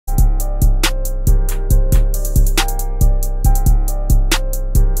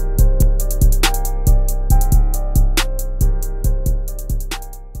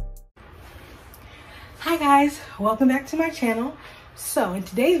welcome back to my channel. So in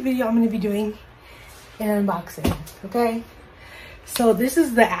today's video I'm going to be doing an unboxing. Okay, so this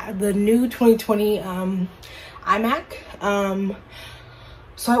is the new 2020 iMAC.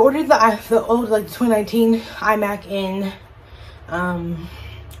 So I ordered the old, like, 2019 iMac in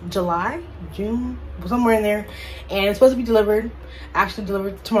July, June, somewhere in there, and it's supposed to be actually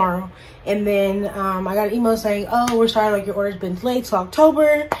delivered tomorrow. And then I got an email saying, oh, we're sorry, like, your order's been delayed till October.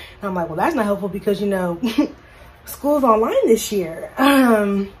 And I'm like, well, that's not helpful because, you know, school's online this year.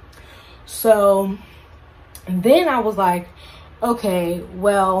 So and then I was like, okay,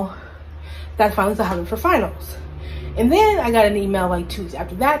 well, that's fine, let's have it for finals. And then I got an email like 2 weeks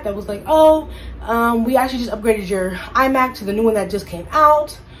after that was like, oh, we actually just upgraded your iMac to the new one that just came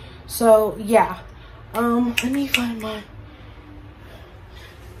out. So yeah, let me find my,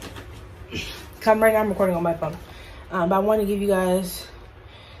 right now I'm recording on my phone, but I want to give you guys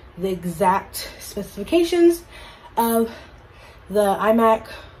the exact specifications of the iMac.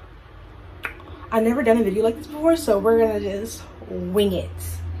 I've never done a video like this before, so we're gonna just wing it.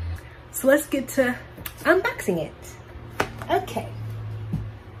 So let's get to unboxing it. Okay,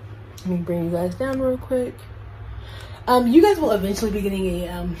 let me bring you guys down real quick. You guys will eventually be getting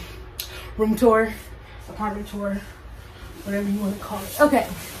a room tour, apartment tour, whatever you want to call it. Okay,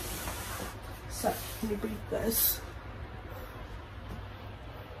 so let me bring you guys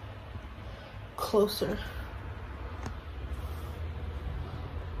closer.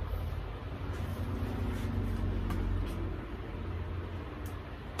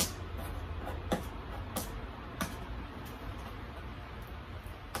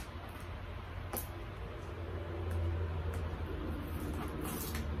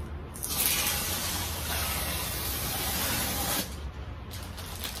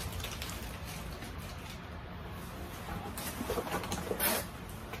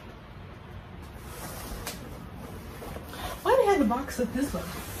 The box look this way.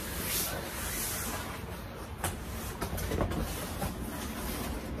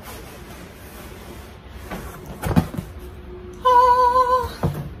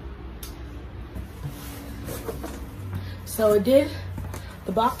 So the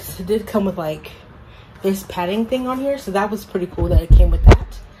box did come with like this padding thing on here, so that was pretty cool that it came with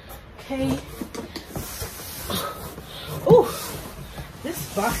that. Okay. Ooh,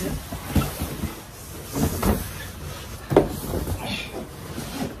 this box is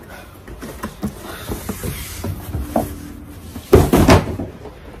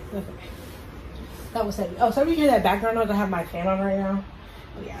that was heavy. Oh, so if you hear that background noise, I have my fan on right now.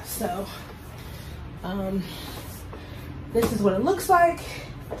 Oh yeah, so this is what it looks like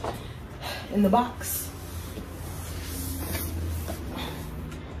in the box.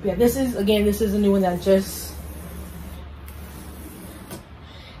 Yeah, this is a new one that just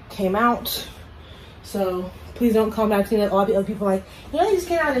came out. So please don't comment. I've seen all the other people like, yeah, you just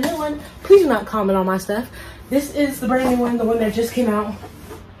came out a new one. Please do not comment on my stuff. This is the brand new one, the one that just came out.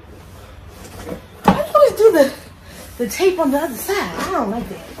 Do the tape on the other side. I don't like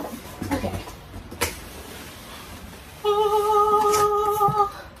that. Okay. Oh.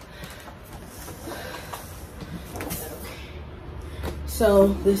 So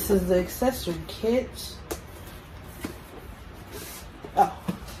this is the accessory kit. Oh.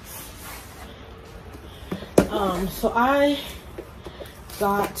 So I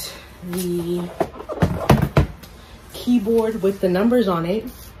got the keyboard with the numbers on it.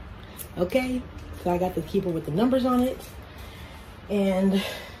 Okay. So I got the keyboard with the numbers on it, and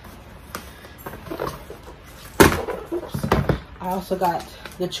oops, I also got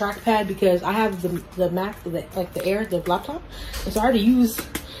the trackpad because I have the Mac, like the Air, the laptop, and so I already use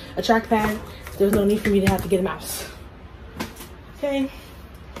a trackpad. So there's no need for me to have to get a mouse. Okay.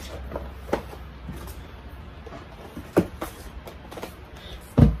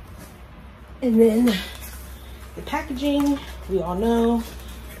 And then the packaging, we all know.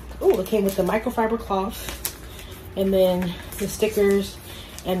 Oh, it came with the microfiber cloth, and then the stickers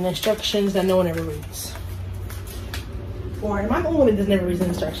and the instructions that no one ever reads. Or am I the only one that does never read the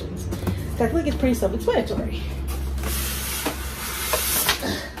instructions? So I feel like it's pretty self-explanatory.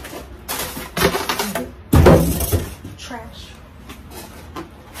 Trash.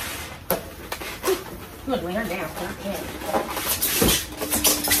 Look, lay her down. Okay.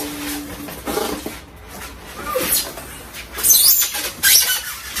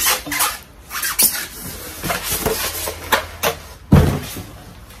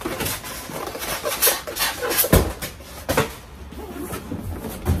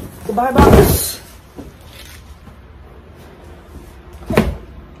 Goodbye, box. Okay.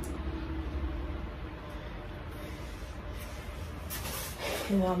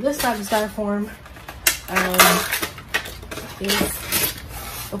 And on this side of the styrofoam, is,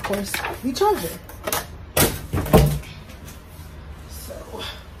 of course, the charger. So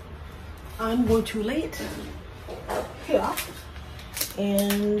I'm going to lay it here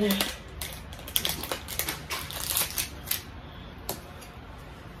and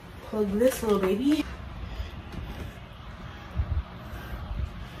plug this little baby.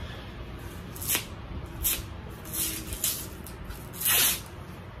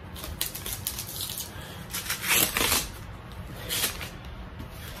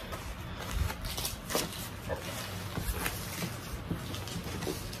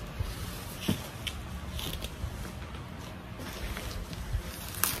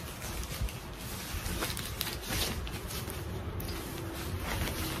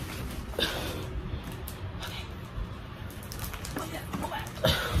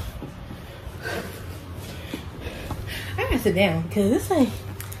 I gotta sit down because this ain't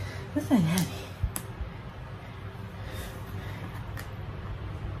heavy.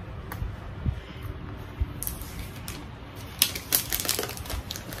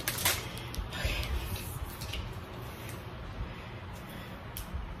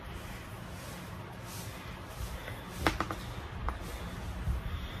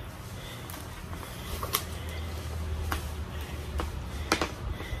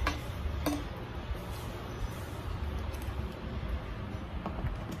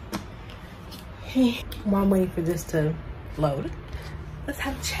 While I'm waiting for this to load, let's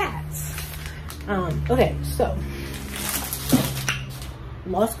have chats. Okay, so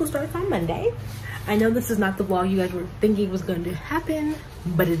law school starts on Monday. I know this is not the vlog you guys were thinking was going to happen,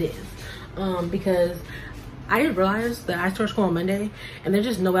 but it is. Because I realized that I start school on Monday and there's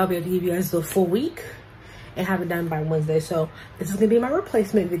just no way I'll be able to give you guys the full week and have it done by Wednesday. So this is gonna be my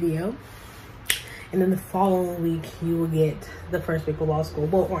replacement video. And then the following week you will get the first week of law school,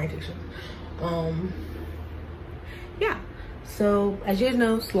 well, orientation. Yeah, so as you guys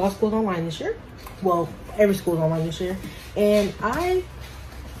know, law school is online this year. Well, every school is online this year, and I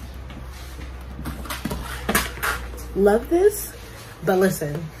love this. But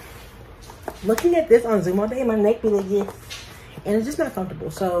listen, looking at this on Zoom all day, my neck be like this, and it's just not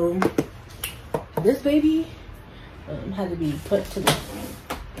comfortable. So this baby had to be put to the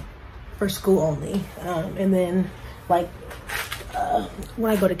for school only, and then like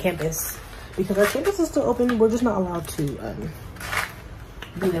when I go to campus. Because our campus is still open, we're just not allowed to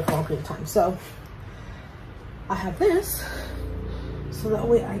be there for a long period of time. So I have this, so that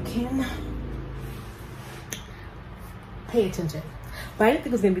way I can pay attention. But I didn't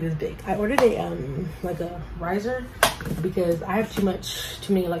think it was gonna be this big. I ordered a like a riser because I have too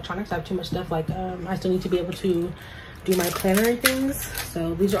many electronics. I have too much stuff. Like I still need to be able to do my planner and things.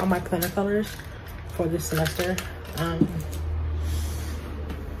 So these are all my planner colors for this semester.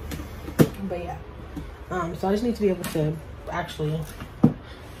 But yeah, so I just need to be able to actually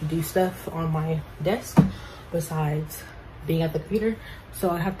do stuff on my desk besides being at the computer. So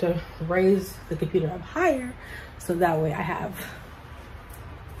I have to raise the computer up higher so that way I have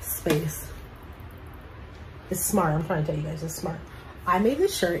space. It's smart. I'm trying to tell you guys, it's smart. I made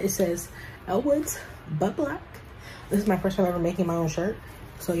this shirt. It says Elwood's But Black. This is my first time ever making my own shirt.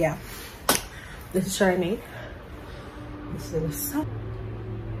 So yeah, this is a shirt I made. This is so.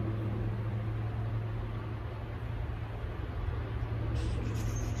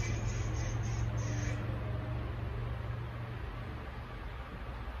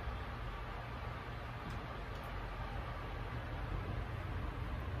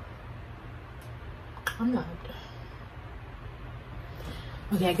 I'm not.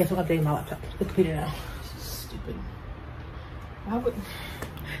 Okay, I guess I'm updating my laptop, the computer now. This is stupid. Why would?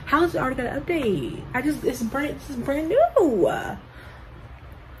 How is it already gonna update? This is brand new.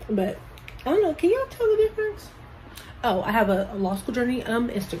 But I don't know. Can y'all tell the difference? Oh, I have a law school journey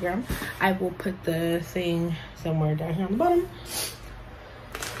Instagram. I will put the thing somewhere down here on the bottom.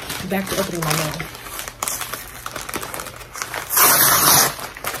 Back to opening my mail.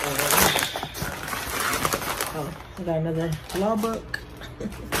 I got another law book.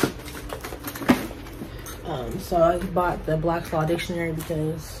 So I bought the Black's Law Dictionary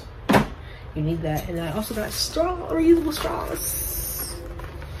because you need that. And I also got reusable straws.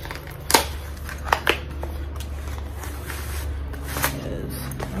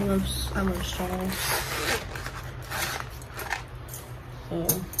 Because I love straws.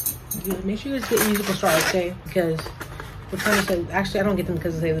 So make sure you guys get reusable straws, okay? Because we're trying to say, actually I don't get them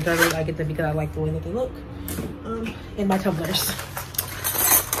because they the dirty. I get them because I like the way that they look. And my tumblers.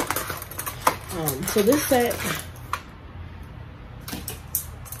 So this set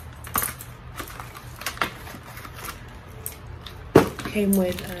came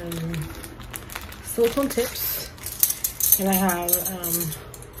with silicone tips, and I have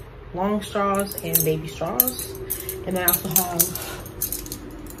long straws and baby straws, and I also have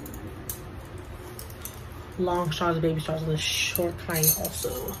long straws and baby straws in the short kind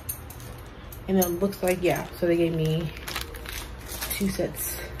also. And it looks like, yeah, so they gave me 2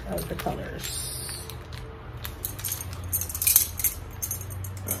 sets of the colors.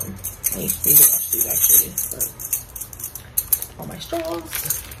 I need to wash these actually, but all my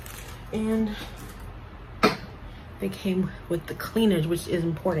straws. And they came with the cleaners, which is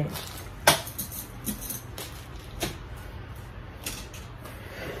important.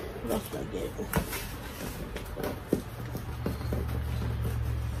 What else did I get?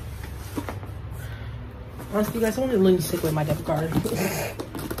 Honestly, guys, I want to really stick with my debit card.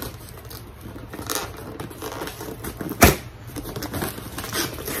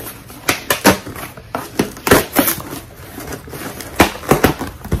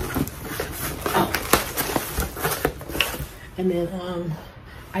 And then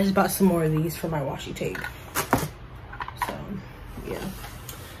I just bought some more of these for my washi tape. So yeah,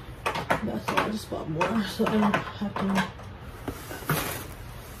 that's why I just bought more, so I don't have to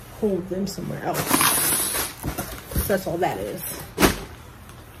hold them somewhere else. So that's all that is.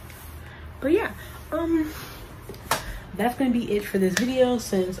 But yeah, that's gonna be it for this video,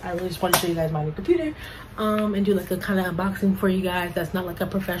 since I really just want to show you guys my new computer and do like a kind of unboxing for you guys that's not like a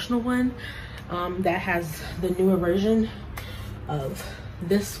professional one, that has the newer version of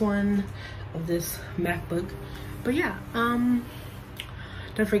this one, of this MacBook. But yeah, don't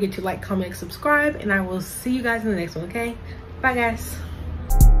forget to like, comment, subscribe, and I will see you guys in the next one. Okay, bye guys.